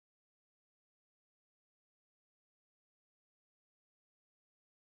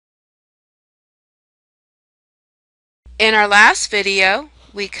In our last video,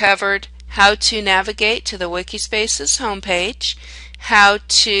 we covered how to navigate to the Wikispaces homepage, how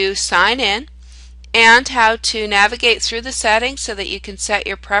to sign in, and how to navigate through the settings so that you can set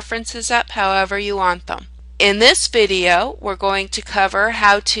your preferences up however you want them. In this video, we're going to cover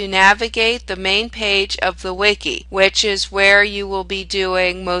how to navigate the main page of the wiki, which is where you will be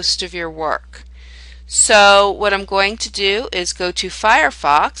doing most of your work. So what I'm going to do is go to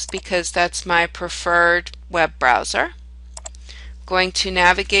Firefox because that's my preferred web browser. Going to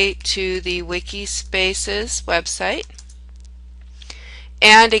navigate to the Wikispaces website.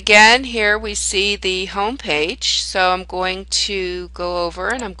 And again, here we see the home page, so I'm going to go over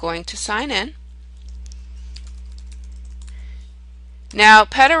and I'm going to sign in. Now,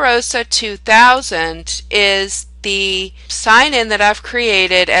 Petarosa 2000 is the sign-in that I've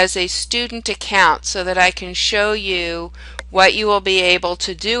created as a student account so that I can show you what you will be able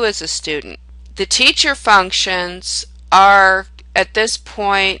to do as a student. The teacher functions are at this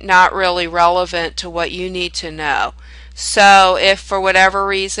point not really relevant to what you need to know. So if for whatever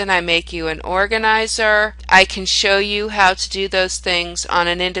reason I make you an organizer, I can show you how to do those things on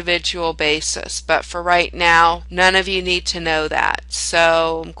an individual basis. But for right now, none of you need to know that.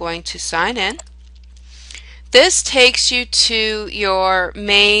 So I'm going to sign in. This takes you to your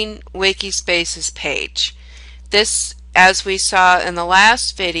main Wikispaces page. This, as we saw in the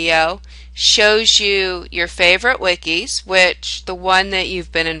last video, shows you your favorite wikis, which the one that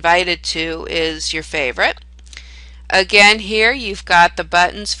you've been invited to is your favorite. Again, here you've got the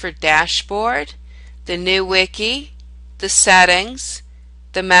buttons for dashboard, the new wiki, the settings,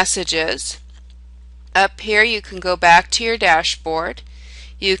 the messages. Up here you can go back to your dashboard.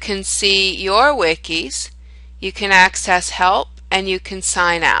 You can see your wikis, you can access help, and you can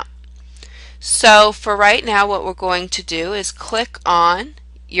sign out. So for right now what we're going to do is click on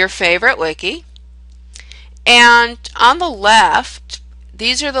your favorite wiki, and on the left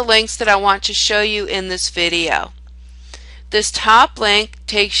these are the links that I want to show you in this video. This top link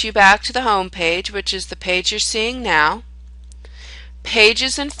takes you back to the home page, which is the page you're seeing now.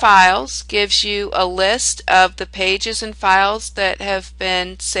 Pages and Files gives you a list of the pages and files that have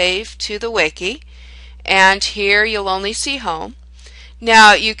been saved to the wiki, and here you'll only see home.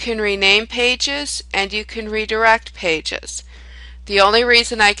 Now you can rename pages and you can redirect pages. The only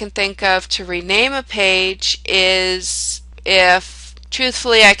reason I can think of to rename a page is if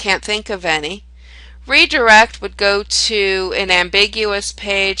truthfully I can't think of any. Redirect would go to an ambiguous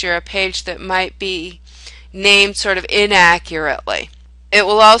page or a page that might be named sort of inaccurately. It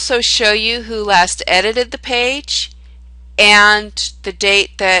will also show you who last edited the page and the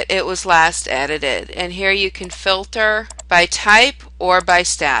date that it was last edited. And here you can filter by type or by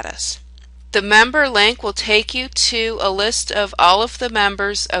status. The member link will take you to a list of all of the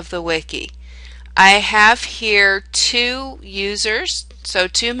members of the wiki. I have here 2 users, so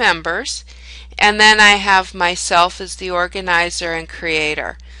 2 members. And then I have myself as the organizer and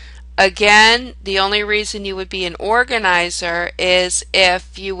creator. Again, the only reason you would be an organizer is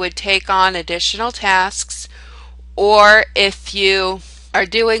if you would take on additional tasks or if you are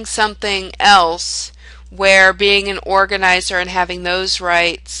doing something else where being an organizer and having those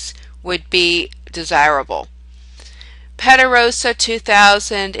rights would be desirable. Petarosa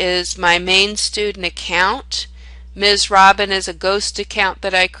 2000 is my main student account. Ms. Robin is a ghost account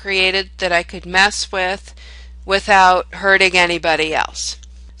that I created that I could mess with without hurting anybody else.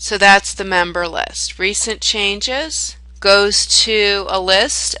 So that's the member list. Recent changes goes to a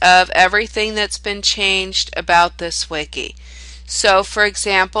list of everything that's been changed about this wiki. So for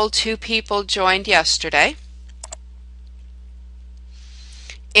example, 2 people joined yesterday.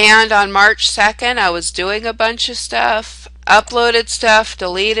 And on March 2nd I was doing a bunch of stuff, uploaded stuff,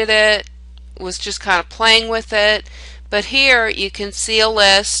 deleted it, was just kind of playing with it. But here you can see a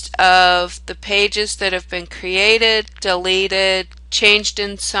list of the pages that have been created, deleted, changed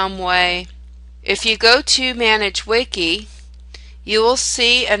in some way. If you go to Manage Wiki, you will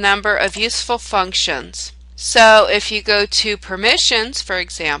see a number of useful functions. So if you go to Permissions, for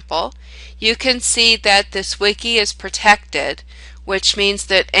example, you can see that this wiki is protected, which means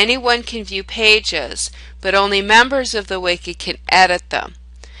that anyone can view pages, but only members of the wiki can edit them.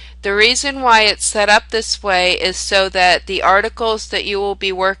 The reason why it's set up this way is so that the articles that you will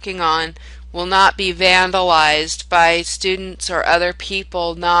be working on will not be vandalized by students or other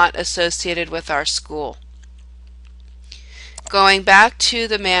people not associated with our school. Going back to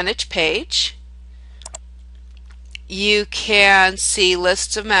the Manage page, you can see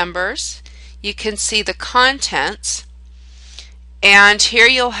lists of members, you can see the contents, and here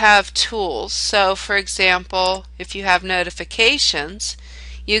you'll have tools. So for example, if you have notifications,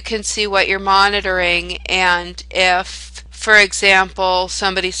 you can see what you're monitoring and if For example,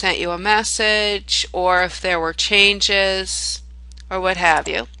 somebody sent you a message, or if there were changes, or what have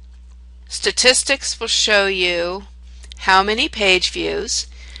you. Statistics will show you how many page views,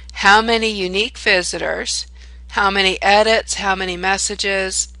 how many unique visitors, how many edits, how many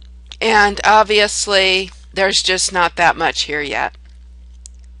messages, and obviously there's just not that much here yet.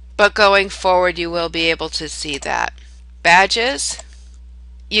 But going forward you will be able to see that. Badges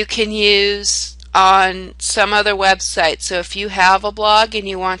you can use on some other website. So if you have a blog and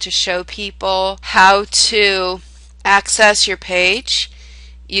you want to show people how to access your page,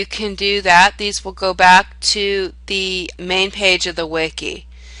 you can do that. These will go back to the main page of the wiki.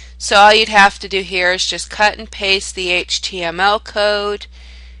 So all you'd have to do here is just cut and paste the HTML code,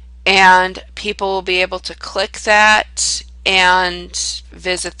 and people will be able to click that and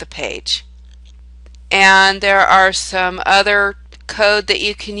visit the page. And there are some other code that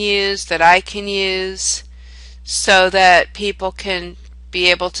you can use, that I can use, so that people can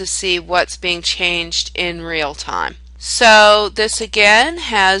be able to see what's being changed in real time. So this again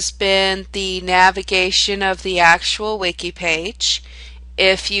has been the navigation of the actual wiki page.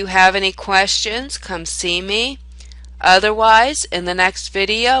 If you have any questions, come see me. Otherwise, in the next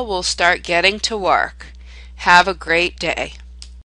video, we'll start getting to work. Have a great day.